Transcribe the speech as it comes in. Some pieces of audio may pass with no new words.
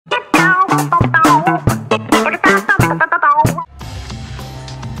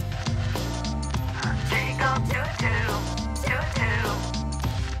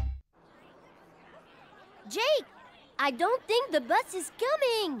Moths is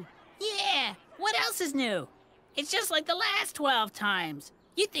coming! Yeah, what else is new? It's just like the last 12 times.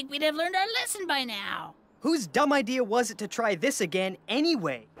 You'd think we'd have learned our lesson by now. Whose dumb idea was it to try this again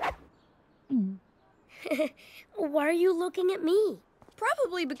anyway? Why are you looking at me?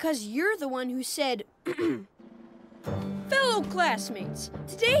 Probably because you're the one who said, Fellow classmates,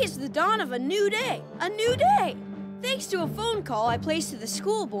 today is the dawn of a new day. A new day! Thanks to a phone call I placed to the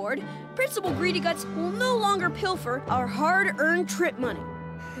school board, Principal Greedy Guts will no longer pilfer our hard-earned trip money.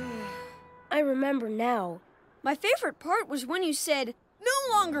 I remember now. My favorite part was when you said,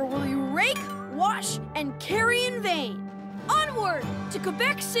 no longer will you rake, wash, and carry in vain. Onward to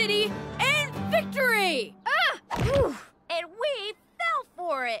Quebec City and victory! And we fell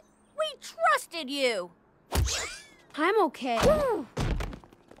for it. We trusted you. I'm okay.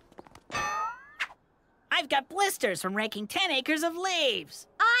 I've got blisters from raking 10 acres of leaves.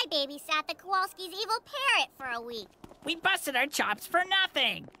 I babysat the Kowalski's evil parrot for a week. We busted our chops for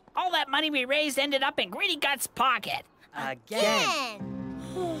nothing. All that money we raised ended up in Greedy Guts' pocket. Again.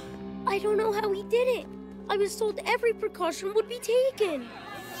 I don't know how he did it. I was told every precaution would be taken.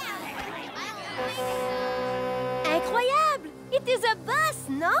 Incroyable! It is a bus,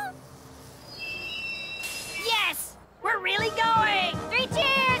 no? Yes! We're really going! 3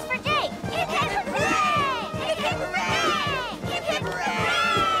 cheers for Jake! Hip hip hooray! Hip hip hooray! Hip hip hooray!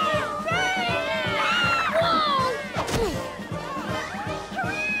 Whoa!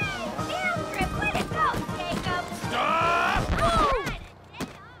 Hooray! Field trip, let it go, Jacob! Stop!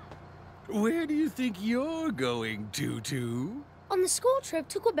 Where do you think you're going, Tutu? On the school trip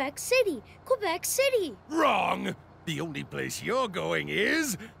to Quebec City. Quebec City! Wrong! The only place you're going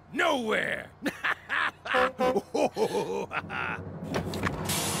is nowhere!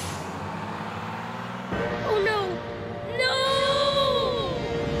 Oh no! No!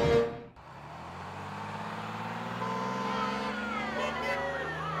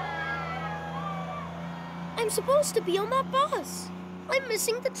 I'm supposed to be on that bus. I'm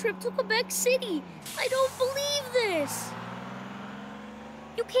missing the trip to Quebec City. I don't believe this.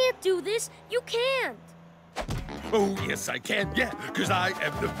 You can't do this. You can't. Oh, yes, I can, yeah, because I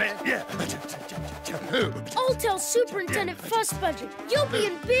am the man, yeah. I'll tell Superintendent Fuss Budget. You'll be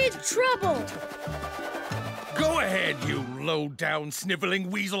in big trouble. Go ahead, you low-down,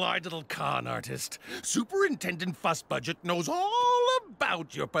 sniveling, weasel-eyed little con artist. Superintendent Fuss Budget knows all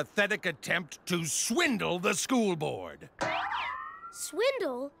about your pathetic attempt to swindle the school board.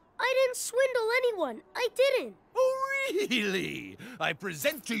 Swindle? I didn't swindle anyone. I didn't. Oh, really? I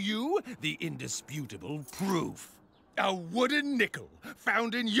present to you the indisputable proof. A wooden nickel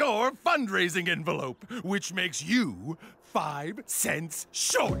found in your fundraising envelope, which makes you 5 cents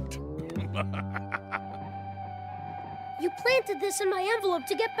short. You planted this in my envelope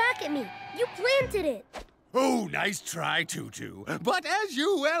to get back at me. You planted it. Oh, nice try, Tutu. But as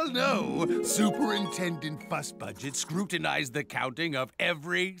you well know, Superintendent Fuss Budget scrutinized the counting of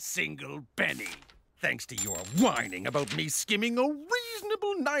every single penny. Thanks to your whining about me skimming a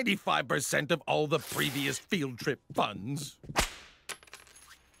reasonable 95% of all the previous field trip funds.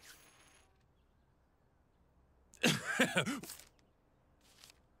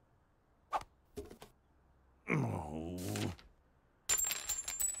 Oh.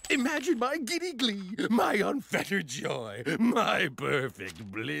 Imagine my giddy glee, my unfettered joy, my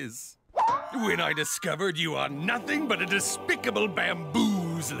perfect bliss. When I discovered you are nothing but a despicable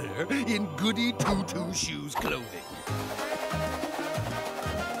bamboozler in goody Tutu Shoes clothing.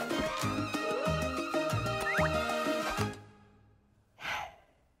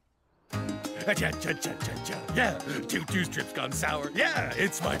 Yeah, Tutu's trip's gone sour. Yeah,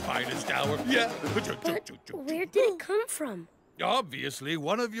 it's my finest hour. Yeah. But where did it come from? Obviously,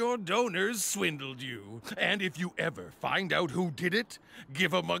 one of your donors swindled you. And if you ever find out who did it,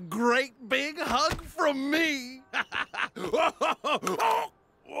 give him a great big hug from me.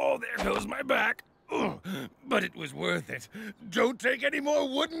 Oh, there goes my back. But it was worth it. Don't take any more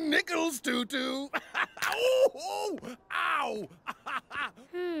wooden nickels, Tutu. Oh, ow.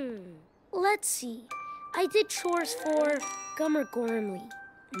 Let's see. I did chores for Gummer Gormley.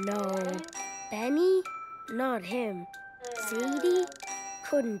 No. Benny? Not him. Sadie?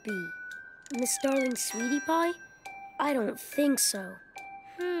 Couldn't be. Miss Darling Sweetie Pie? I don't think so.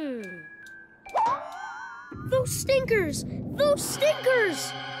 Those stinkers! Those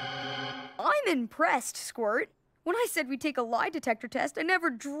stinkers! I'm impressed, Squirt. When I said we'd take a lie detector test, I never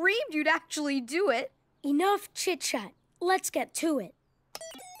dreamed you'd actually do it. Enough chit-chat. Let's get to it.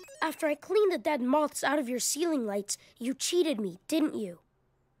 After I cleaned the dead moths out of your ceiling lights, you cheated me, didn't you?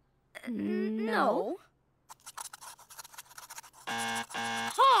 No.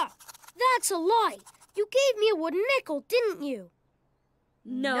 Ha! That's a lie! You gave me a wooden nickel, didn't you?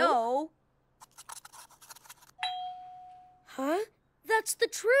 No. Huh? That's the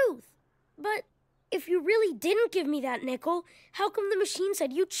truth. But if you really didn't give me that nickel, how come the machine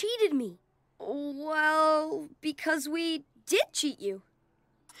said you cheated me? Well, because we did cheat you.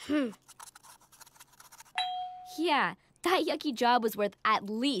 Yeah, that yucky job was worth at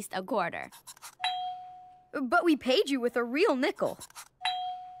least a quarter. But we paid you with a real nickel.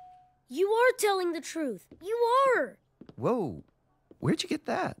 You are telling the truth. You are. Whoa, where'd you get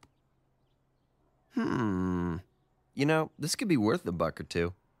that? You know, this could be worth a buck or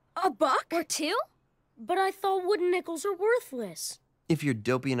two. A buck? Or two? But I thought wooden nickels are worthless. If you're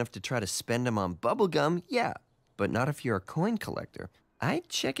dopey enough to try to spend them on bubblegum, yeah. But not if you're a coin collector. I'd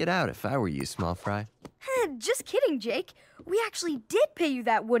check it out if I were you, Small Fry. Just kidding, Jake. We actually did pay you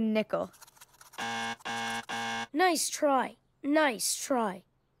that wooden nickel. Nice try. Nice try.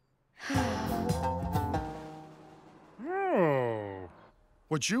 Oh.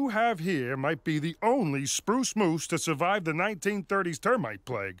 What you have here might be the only spruce moose to survive the 1930s termite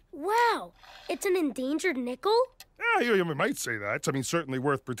plague. Wow, it's an endangered nickel? Yeah, you might say that. I mean, certainly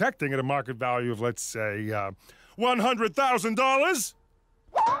worth protecting at a market value of, let's say, $100,000.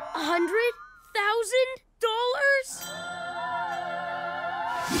 $100,000?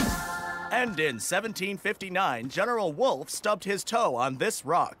 And in 1759, General Wolfe stubbed his toe on this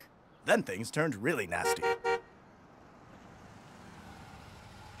rock. Then things turned really nasty.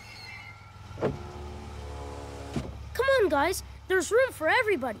 Come on, guys. There's room for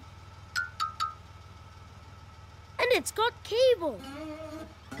everybody. And it's got cable.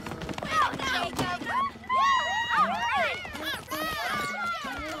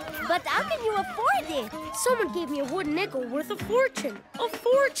 But how can you afford it? Someone gave me a wooden nickel worth a fortune. A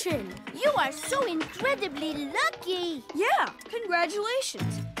fortune! You are so incredibly lucky. Yeah,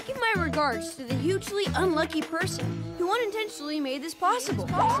 congratulations. Give my regards to the hugely unlucky person who unintentionally made this possible.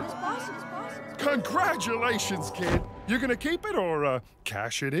 Congratulations, kid. You gonna keep it or,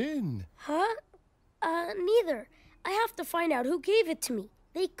 cash it in? Huh? Neither. I have to find out who gave it to me.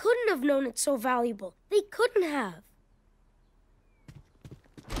 They couldn't have known it's so valuable. They couldn't have.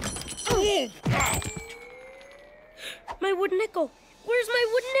 My wooden nickel. Where's my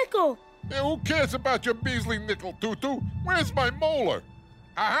wooden nickel? Hey, who cares about your measly nickel, Tutu? Where's my molar?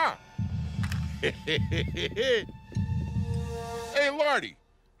 Aha! Hey, Lardy,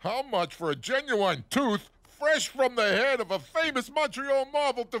 how much for a genuine tooth fresh from the head of a famous Montreal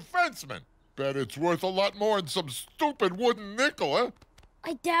Marvel defenseman? Bet it's worth a lot more than some stupid wooden nickel, huh?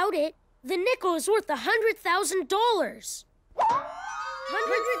 I doubt it. The nickel is worth $100,000.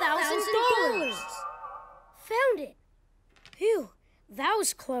 $100,000. Found it. Phew, that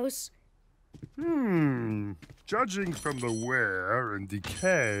was close. Judging from the wear and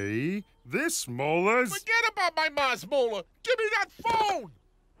decay, this molar's... Forget about my Mars molar. Give me that phone!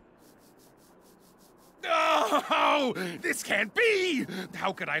 Oh, this can't be!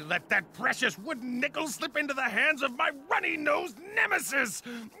 How could I let that precious wooden nickel slip into the hands of my runny-nosed nemesis?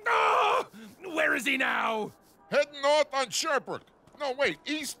 Oh, where is he now? Heading north on Sherbrooke. No, wait,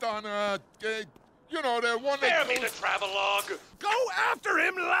 east on, you know, the one Spare that me the travelogue! Go after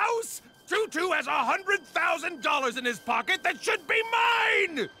him, louse! Tutu has $100,000 in his pocket that should be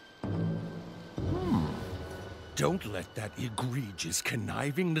mine! Don't let that egregious,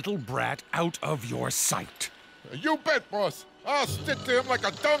 conniving little brat out of your sight. You bet, boss. I'll stick to him like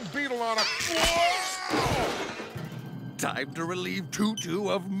a dung beetle on a... Time to relieve Tutu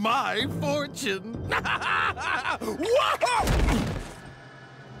of my fortune.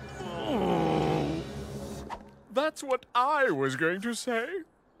 That's what I was going to say.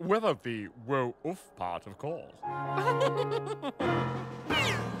 Whether the woe-oof part, of course.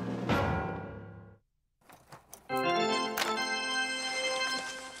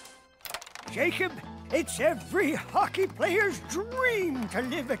 Jacob, it's every hockey player's dream to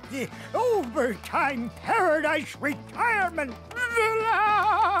live at the overtime paradise retirement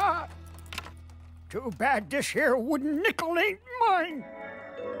villa. Too bad this here wooden nickel ain't mine.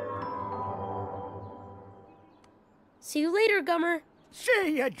 See you later, Gummer.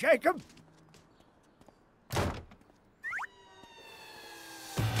 See ya, Jacob.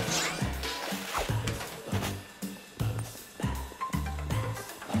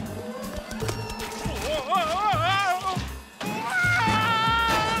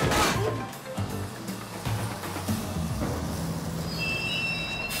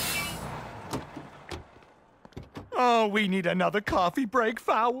 Oh, we need another coffee break,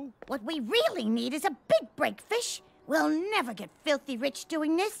 Fowl. What we really need is a big break, Fish. We'll never get filthy rich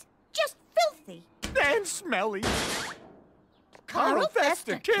doing this. Just filthy. And smelly. Carl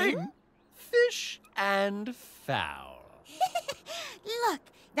Fester King? Fish and fowl. Look,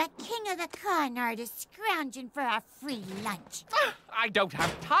 the king of the con artists scrounging for a free lunch. I don't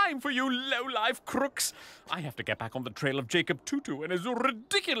have time for you low-life crooks. I have to get back on the trail of Jacob Tutu and his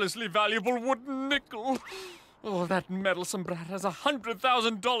ridiculously valuable wooden nickel. Oh, that meddlesome brat has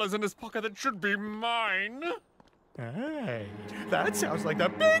 $100,000 in his pocket that should be mine. Hey, that sounds like the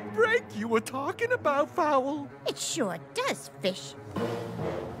big break you were talking about, Fowl. It sure does, Fish.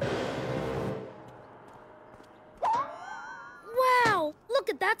 Wow, look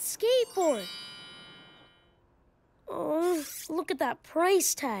at that skateboard. Oh, look at that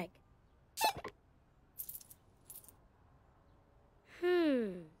price tag.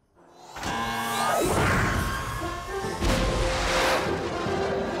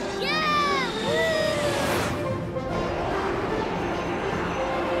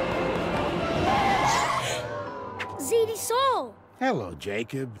 Zadie Saul! Hello,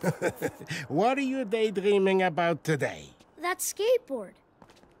 Jacob. What are you daydreaming about today? That skateboard.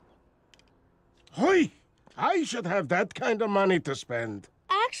 Hoi! I should have that kind of money to spend.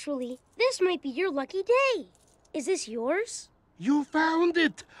 Actually, this might be your lucky day. Is this yours? You found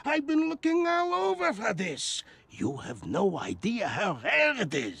it! I've been looking all over for this. You have no idea how rare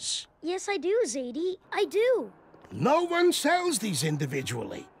it is. Yes, I do, Zadie. I do. No one sells these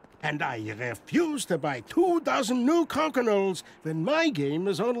individually. And I refuse to buy 24 new crokinole when my game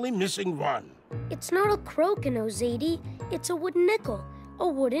is only missing one. It's not a crokinole, Zadie. It's a wooden nickel. A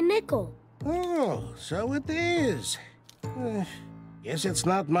wooden nickel. Oh, so it is. Guess it's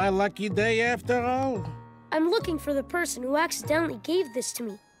not my lucky day after all. I'm looking for the person who accidentally gave this to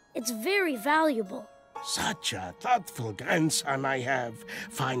me. It's very valuable. Such a thoughtful grandson I have.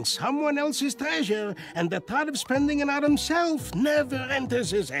 Finds someone else's treasure, and the thought of spending it on himself never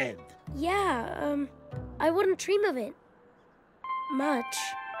enters his head. Yeah, I wouldn't dream of it. Much.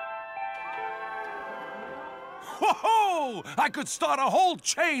 Whoa! I could start a whole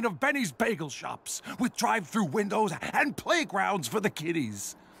chain of Benny's bagel shops with drive-through windows and playgrounds for the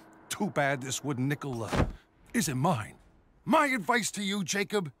kiddies. Too bad this wooden nickel isn't mine. My advice to you,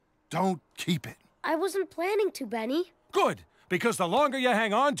 Jacob, don't keep it. I wasn't planning to, Benny. Good, because the longer you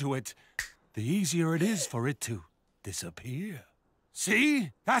hang on to it, the easier it is for it to disappear.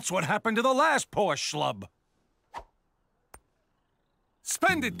 See? That's what happened to the last poor schlub.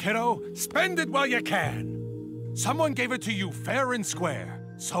 Spend it, kiddo. Spend it while you can. Someone gave it to you fair and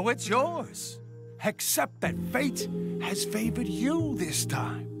square, so it's yours. Except that fate has favored you this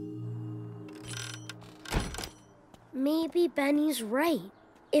time. Maybe Benny's right.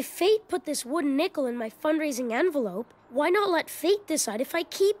 If fate put this wooden nickel in my fundraising envelope, why not let fate decide if I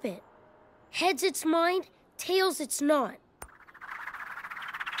keep it? Heads it's mine, tails it's not.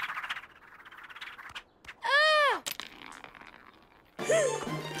 Ah!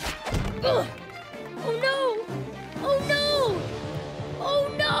 Ugh! Oh no! Oh no! Oh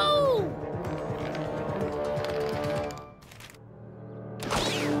no!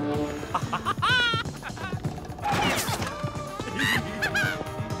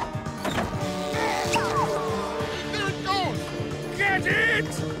 Get it!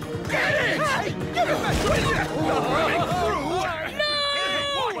 Get it! Hey, give it back! Running through! No!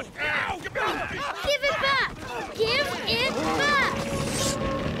 Give it back! Give it back!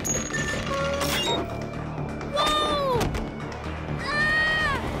 Whoa!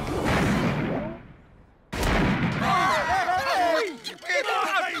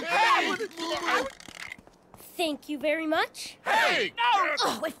 Thank you very much. Hey! No!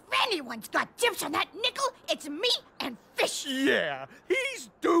 Oh, if anyone's got dibs on that nickel, it's me and Fish. Yeah, he's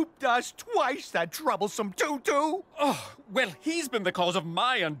duped us twice, that troublesome Tutu. Oh, well, he's been the cause of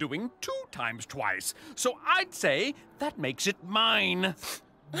my undoing 2 times twice. So I'd say that makes it mine.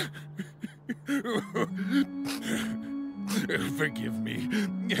 Forgive me.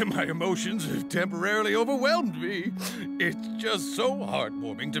 My emotions have temporarily overwhelmed me. It's just so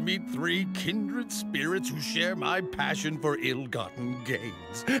heartwarming to meet 3 kindred spirits who share my passion for ill-gotten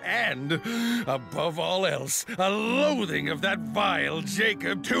gains. And, above all else, a loathing of that vile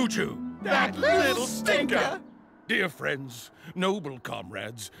Jacob Tutu. That little stinker! Dear friends, noble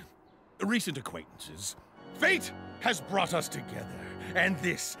comrades, recent acquaintances, fate has brought us together, and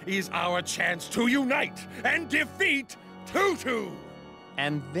this is our chance to unite and defeat Tutu!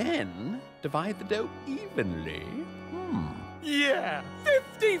 And then divide the dough evenly. Yeah,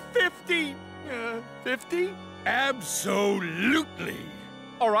 50-50. 50? Absolutely.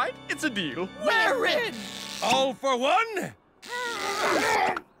 All right, it's a deal. We're in! All for one?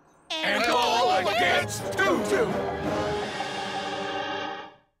 And all against Tutu!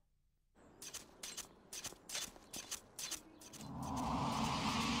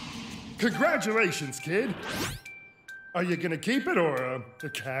 Congratulations, kid. Are you gonna keep it or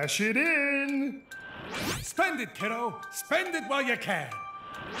cash it in? Spend it, kiddo. Spend it while you can.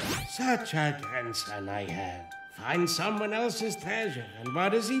 Such a grandson I have. Finds someone else's treasure, and what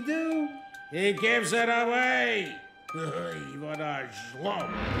does he do? He gives it away. What a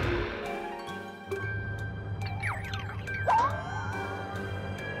schlump.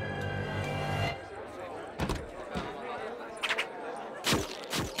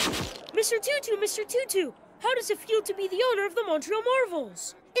 Mr. Tutu, Mr. Tutu, how does it feel to be the owner of the Montreal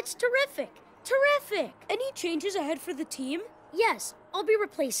Marvels? It's terrific. Terrific! Any changes ahead for the team? Yes, I'll be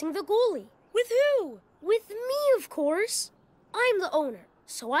replacing the goalie. With who? With me, of course. I'm the owner,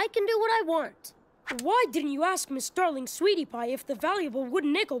 so I can do what I want. Why didn't you ask Miss Darling Sweetie Pie if the valuable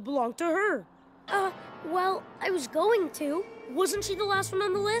wooden nickel belonged to her? Well, I was going to. Wasn't she the last one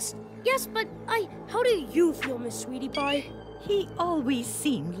on the list? Yes, but how do you feel, Miss Sweetie Pie? He always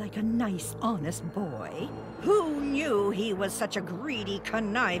seemed like a nice, honest boy. Who knew he was such a greedy,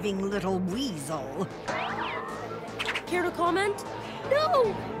 conniving little weasel? Care to comment?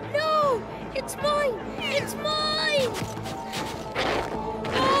 No! No! It's mine! It's mine!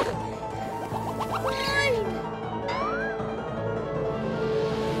 Mine!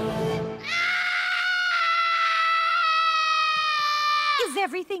 Is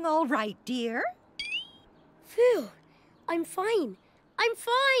everything all right, dear? Phew! I'm fine. I'm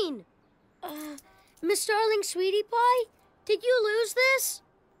fine! Miss Darling Sweetie Pie, did you lose this?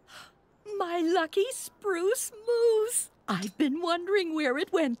 My lucky spruce moose. I've been wondering where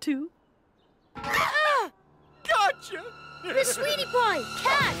it went to. Ah! Gotcha! Miss Sweetie Pie,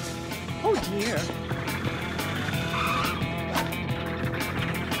 catch! Oh, dear.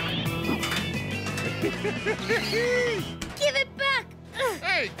 Give it back!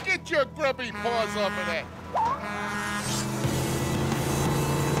 Hey, get your grubby paws off of that.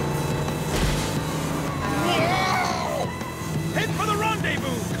 Whoa! Head for the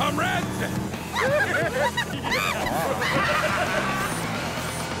rendezvous, comrades!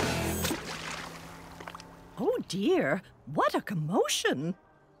 Oh, dear. What a commotion.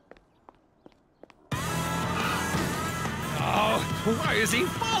 Oh, why is he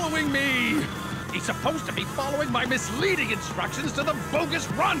following me? He's supposed to be following my misleading instructions to the bogus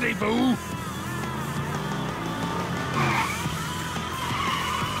rendezvous.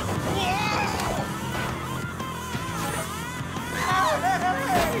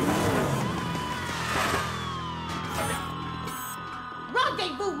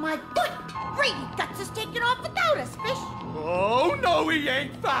 Rendezvous, my foot! Grady Guts is taking off without us, fish! Oh, no, he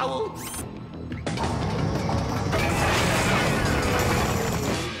ain't foul!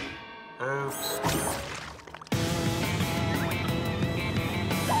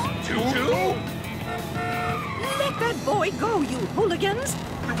 Tutu? Let that boy go, you hooligans!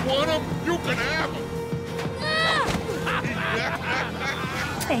 You want him? You can have him.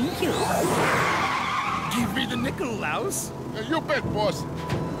 Thank you. Give me the nickel, Louse. You bet, boss.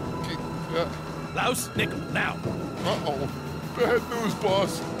 Louse, nickel, now. Uh-oh. Bad news,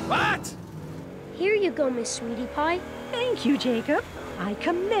 boss. What? Here you go, Miss Sweetie Pie. Thank you, Jacob. I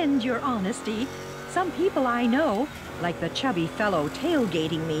commend your honesty. Some people I know, like the chubby fellow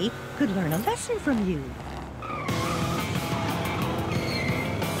tailgating me, could learn a lesson from you.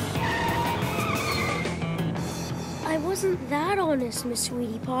 I wasn't that honest, Miss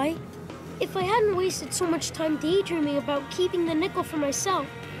Sweetie Pie. If I hadn't wasted so much time daydreaming about keeping the nickel for myself,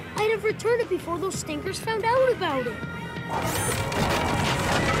 I'd have returned it before those stinkers found out about it.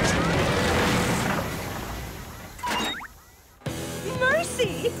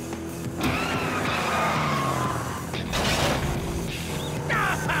 Mercy!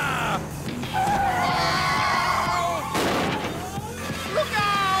 Look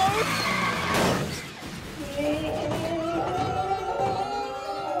out!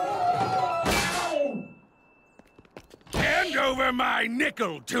 Hand over my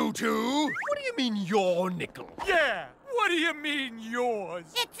nickel, Tutu. What do you mean, your nickel? Yeah, what do you mean, yours?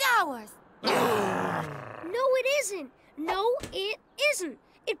 It's ours! No, it isn't. No, it isn't.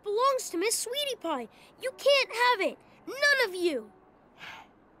 It belongs to Miss Sweetie Pie. You can't have it. None of you.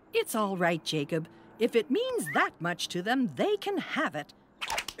 It's all right, Jacob. If it means that much to them, they can have it.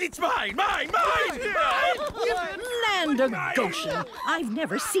 It's mine, mine, mine! Land of Goshen! I've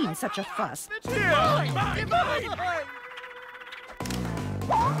never seen such a fuss. Mine, mine, mine!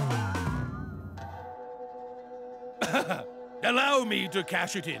 Allow me to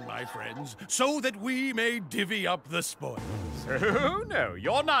cash it in, my friends, so that we may divvy up the spoils. Oh, no,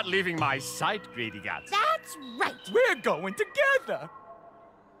 you're not leaving my sight, Greedy Guts. That's right! We're going together!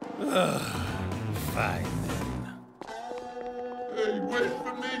 Fine. Hey, wait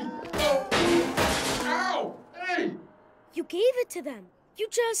for me. Oh. Ow! Hey! You gave it to them. You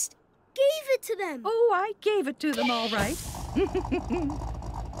just gave it to them. Oh, I gave it to them all right.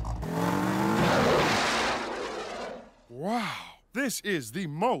 Wow, this is the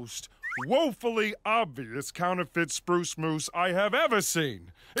most woefully obvious counterfeit spruce mousse I have ever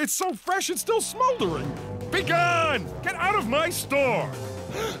seen. It's so fresh it's still smoldering. Be gone! Get out of my store!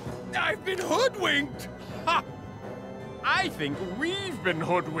 I've been hoodwinked! Ha! I think we've been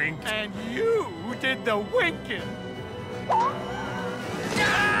hoodwinked. And you did the winking.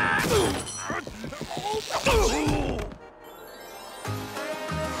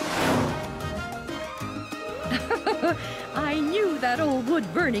 I knew that old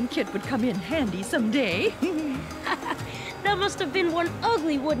wood-burning kit would come in handy someday. That must have been one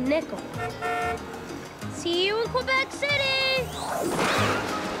ugly wooden nickel. See you in Quebec City!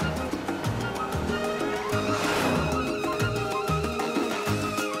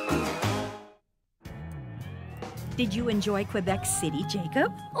 Did you enjoy Quebec City,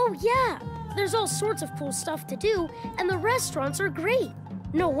 Jacob? Oh, yeah. There's all sorts of cool stuff to do, and the restaurants are great.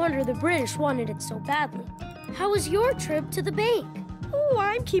 No wonder the British wanted it so badly. How was your trip to the bank? Oh,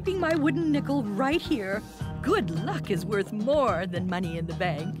 I'm keeping my wooden nickel right here. Good luck is worth more than money in the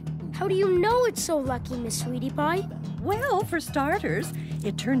bank. How do you know it's so lucky, Miss Sweetie Pie? Well, for starters,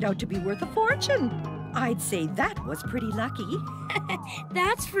 it turned out to be worth a fortune. I'd say that was pretty lucky.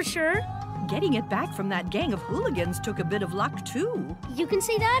 That's for sure. Getting it back from that gang of hooligans took a bit of luck, too. You can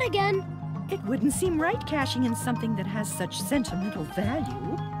say that again. It wouldn't seem right cashing in something that has such sentimental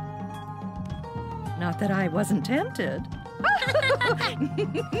value. Not that I wasn't tempted.